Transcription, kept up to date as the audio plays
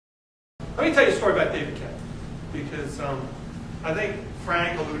Let me tell you a story about David Kaye, because I think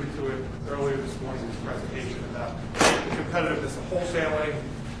Frank alluded to it earlier this morning in his presentation about the competitiveness of wholesaling,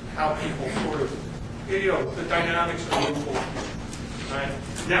 how people sort of, the dynamics of local. Right?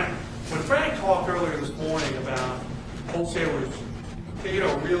 Now, when Frank talked earlier this morning about wholesalers,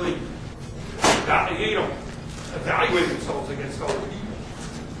 really, evaluating themselves against other people,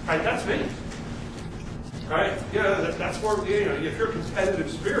 right? That's me. Right? That's where, if you're a competitive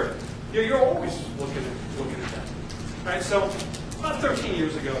spirit, you're always looking at that. Right? So, about 13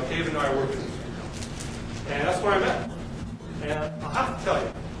 years ago, Dave and I worked in this company. And that's where I met him. And I'll have to tell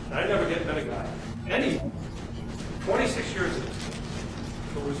you, I never met a guy, anyone, 26 years ago,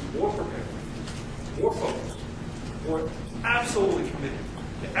 who was more prepared, more focused, more absolutely committed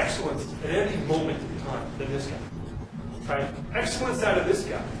to excellence at any moment in time than this guy. Right? Excellence out of this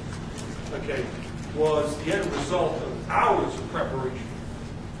guy, okay, was the end result of hours of preparation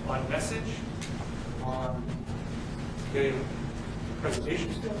on message, on getting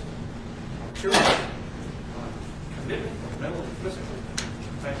presentation skills, on material, on commitment, mental and physical.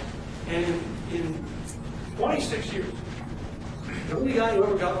 Right? And in 26 years, the only guy who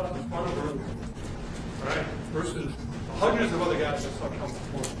ever got up in front of a room, right, versus hundreds of other guys that saw come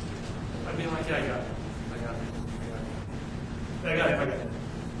before, I'd be like, yeah, I got it. I got it.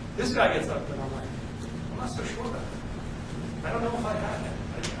 This guy gets up and I'm like, I'm not so sure about it. I don't know if I have it.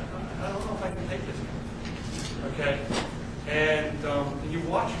 I don't know if I can take this guy. Okay? And you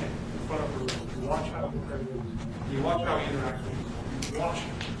watch him in front of the room. You watch how he interacts. You watch how he interacts with you. You watch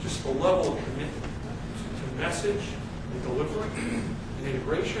just the level of commitment to message, and delivery, and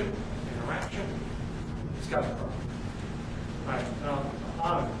integration, interaction. This guy's a pro. All right.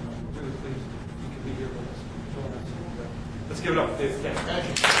 I'm really pleased you can be here with us. Let's give it up for David Kaye. Thank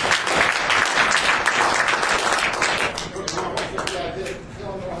you.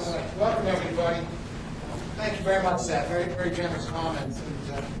 Welcome, everybody. Thank you very much, Seth. Very, very generous comments.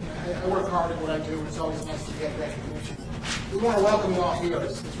 And, I work hard at what I do, and it's always nice to get recognition. We want to welcome you all here.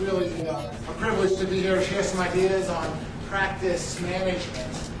 It's really a privilege to be here to share some ideas on practice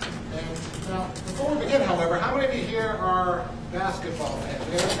management. And now, before we begin, however, how many of you here are basketball fans?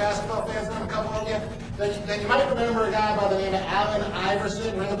 Do you have any basketball fans? A couple of you? Then you might remember a guy by the name of Allen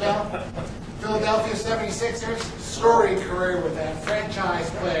Iverson. Ring a bell? Philadelphia 76ers. Storied career with that franchise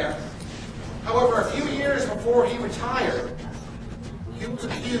player. However, a few years before he retired, he was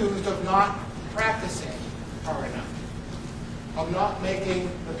accused of not practicing hard enough, of not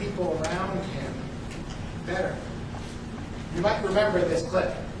making the people around him better. You might remember this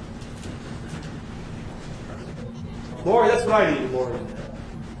clip. Lori, that's what I need, Lori.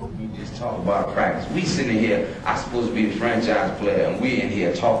 We just talk about practice. We sitting here, I'm supposed to be the franchise player, and we in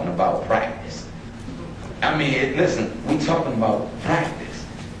here talking about practice. I mean, listen, we talking about practice.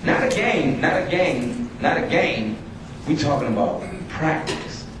 Not a game, not a game, not a game. We talking about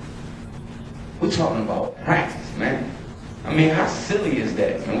practice. We talking about practice, man. I mean, how silly is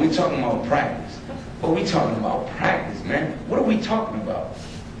that? And we talking about practice. But we talking about practice, man. What are we talking about?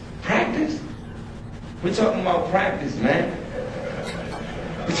 Practice? We're talking about practice, man.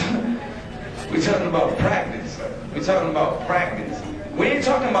 We're talking about practice. We're talking about practice. We ain't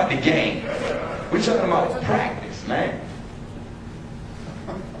talking about the game. We're talking about practice, man.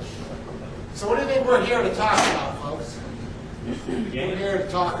 So what do you think we're here to talk about, folks? We're here to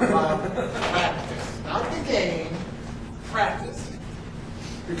talk about practice. Not the game, practice.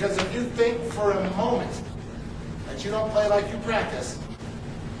 Because if you think for a moment that you don't play like you practice,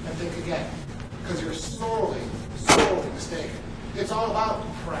 then think again. Because you're sorely mistaken. It's all about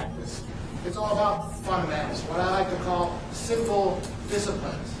practice. It's all about fundamentals, what I like to call simple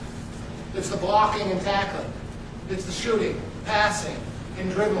disciplines. It's the blocking and tackling. It's the shooting, passing,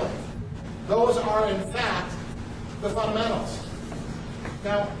 and dribbling. Those are, in fact, the fundamentals.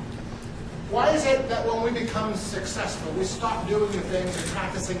 Now, why is it that when we become successful, we stop doing the things and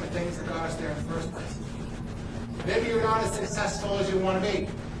practicing the things that got us there in the first place? Maybe you're not as successful as you want to be.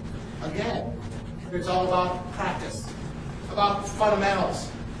 Again, it's all about practice, about fundamentals.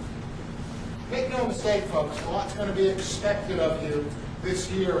 Make no mistake, folks, a lot's going to be expected of you this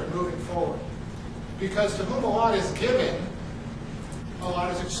year and moving forward. Because to whom a lot is given, a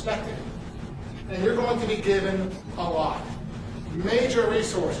lot is expected. And you're going to be given a lot. Major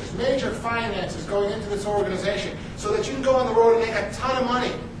resources, major finances going into this organization so that you can go on the road and make a ton of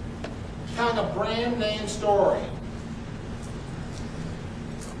money telling a brand name story.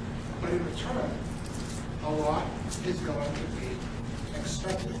 But in return, a lot is going to be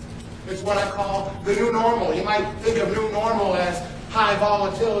expected. It's what I call the new normal. You might think of new normal as high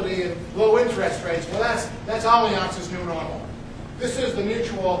volatility and low interest rates. Well, that's Allianz's new normal. This is the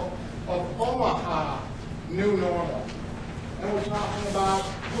mutual of Omaha new normal. And we're talking about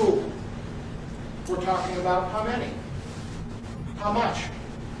who? We're talking about how many? How much?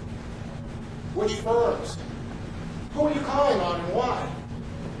 Which firms? Who are you calling on and why?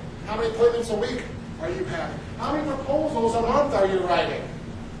 How many appointments a week are you having? How many proposals a month are you writing?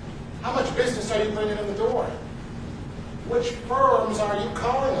 How much business are you bringing in the door? Which firms are you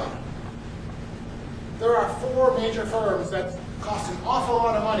calling on? There are 4 major firms that cost an awful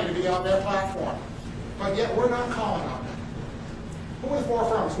lot of money to be on their platform, but yet we're not calling on them. Who are the 4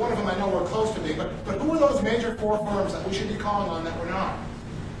 firms? One of them I know we're close to being, but who are those major 4 firms that we should be calling on that we're not?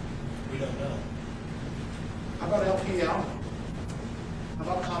 We don't know. How about LPL? How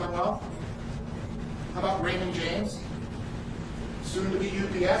about Commonwealth? How about Raymond James? Soon to be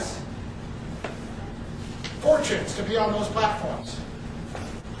UPS? Fortunes to be on those platforms,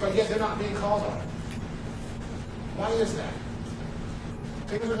 but yet they're not being called on. Why is that?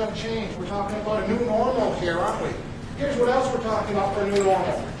 Things are going to change. We're talking about a new normal here, aren't we? Here's what else we're talking about for a new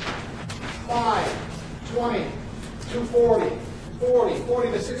normal. 5, 20, 240, 40,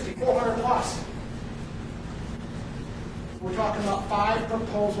 40 to 60, 400 plus. We're talking about 5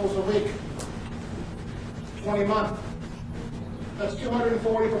 proposals a week, 20 months. That's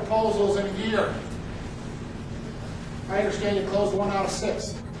 240 proposals in a year. I understand you closed 1 out of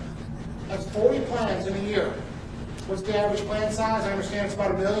 6. That's 40 plans in a year. What's the average plan size? I understand it's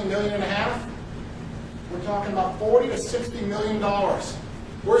about $1 million, $1.5 million. We're talking about $40 to $60 million.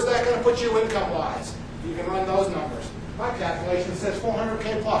 Where's that going to put you income-wise? You can run those numbers. My calculation says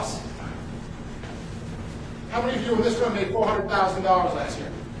 $400K plus. How many of you in this room made $400,000 last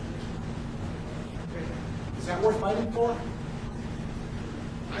year? Is that worth fighting for?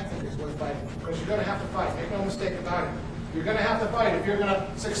 I think it's worth fighting for, because you're going to have to fight. Make no mistake about it. You're going to have to fight if you're going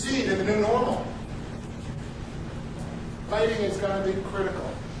to succeed in the new normal. Fighting is going to be critical.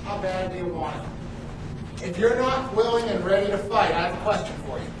 How bad do you want it? If you're not willing and ready to fight, I have a question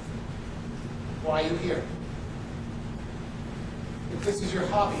for you. Why are you here? If this is your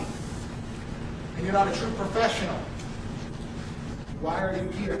hobby, and you're not a true professional, why are you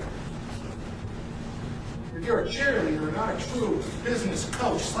here? If you're a cheerleader and not a true business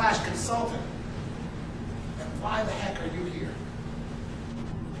coach / consultant, then why the heck are you here?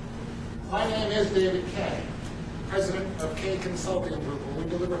 My name is David Kaye, president of Kaye Consulting Group, where we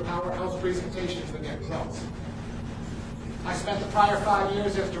deliver powerhouse presentations that get results. I spent the prior 5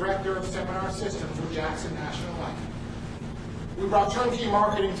 years as director of seminar systems with Jackson National Life. We brought turnkey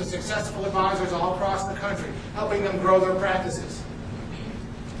marketing to successful advisors all across the country, helping them grow their practices.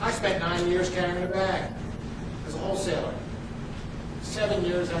 I spent 9 years carrying a bag as a wholesaler, 7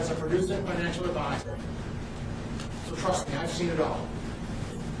 years as a producing financial advisor. So trust me, I've seen it all.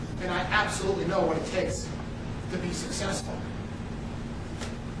 And I absolutely know what it takes to be successful.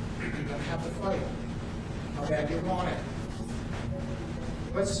 You're going to have to fight. How bad do you want it?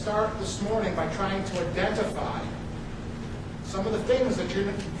 Let's start this morning by trying to identify some of the things that you're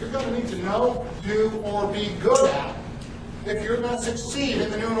going to need to know, do, or be good at if you're going to succeed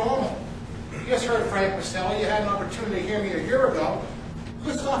in the new normal. You just heard Frank Mastelli. You had an opportunity to hear me a year ago.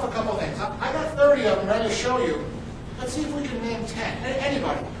 List off a couple things. I got 30 of them ready to show you. Let's see if we can name 10.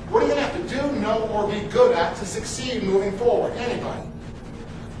 Anybody. What are you going to have to do, know, or be good at to succeed moving forward? Anybody.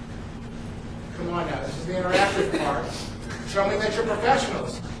 Come on now. This is the interactive part. Show me that you're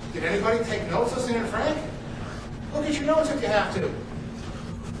professionals. Did anybody take notes listening to Frank? Look at your notes if you have to.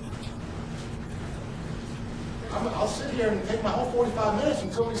 I'll sit here and take my whole 45 minutes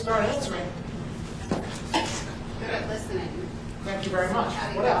until we start answering. Good at listening. Thank you very much.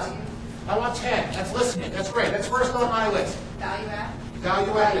 What else? I want 10. That's listening. That's great. That's first on my list. Value add.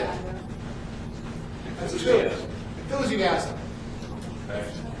 Value added. That's 2. Enthusiasm.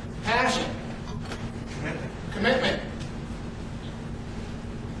 Passion. Commitment.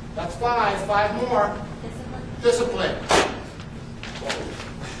 That's 5. 5 more. Discipline.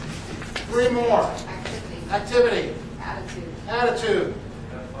 3 more. Activity. Attitude.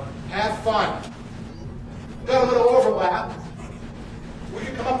 Have fun. Got a little overlap. We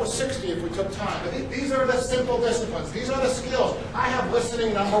could come up with 60 if we took time. But these are the simple disciplines. These are the skills. I have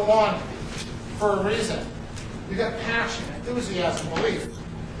listening number 1 for a reason. You got passion, enthusiasm, belief.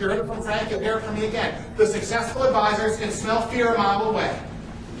 You heard it from Frank, you'll hear it from me again. The successful advisors can smell fear a mile away,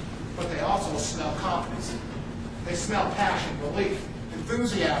 but they also smell confidence. They smell passion, belief,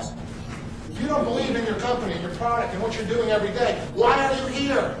 enthusiasm. If you don't believe in your company, and your product, and what you're doing every day, why are you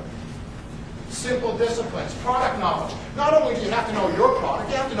here? Simple disciplines, product knowledge. Not only do you have to know your product,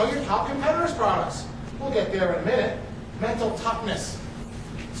 you have to know your top competitors' products. We'll get there in a minute. Mental toughness.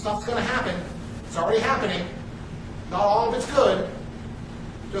 Stuff's going to happen. It's already happening. Not all of it's good.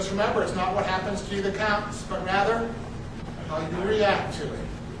 Just remember, it's not what happens to you that counts, but rather how you react to it.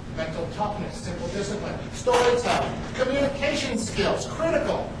 Mental toughness, simple discipline, storytelling, communication skills,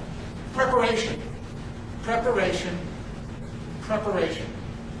 critical, preparation, preparation, preparation.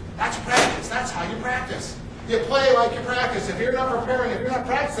 That's practice. That's how you practice. You play like you practice. If you're not preparing, if you're not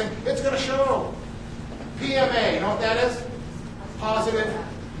practicing, it's going to show. PMA, you know what that is? Positive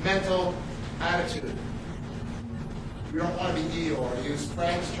mental attitude. You don't want to be Eeyore, use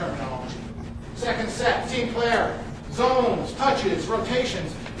Frank's terminology. Second set, team player, zones, touches,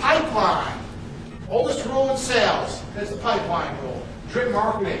 rotations, pipeline. Oldest rule in sales is the pipeline rule. Drip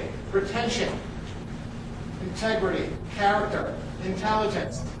marketing, retention, integrity, character,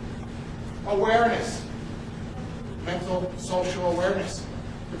 intelligence, awareness, mental, social awareness.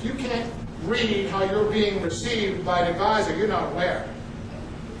 If you can't read how you're being received by an advisor, you're not aware.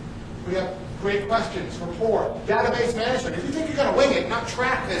 We have great questions, rapport, database management. If you think you're going to wing it, not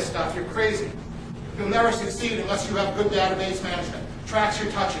track this stuff, you're crazy. You'll never succeed unless you have good database management. Tracks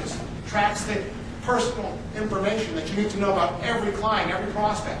your touches, tracks the personal information that you need to know about every client, every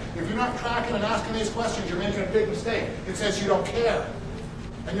prospect. If you're not tracking and asking these questions, you're making a big mistake. It says you don't care.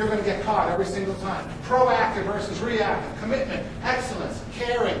 And you're going to get caught every single time. Proactive versus reactive, commitment, excellence,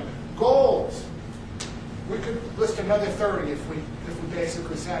 caring, goals. We could list another 30 if we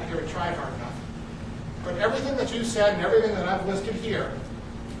basically sat here and tried hard enough. But everything that you said and everything that I've listed here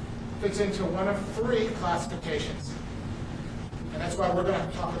fits into one of 3 classifications. And that's why we're going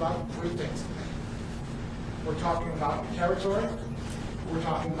to talk about 3 things today. We're talking about territory. We're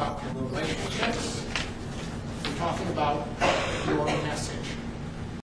talking about your relationships. We're talking about your message.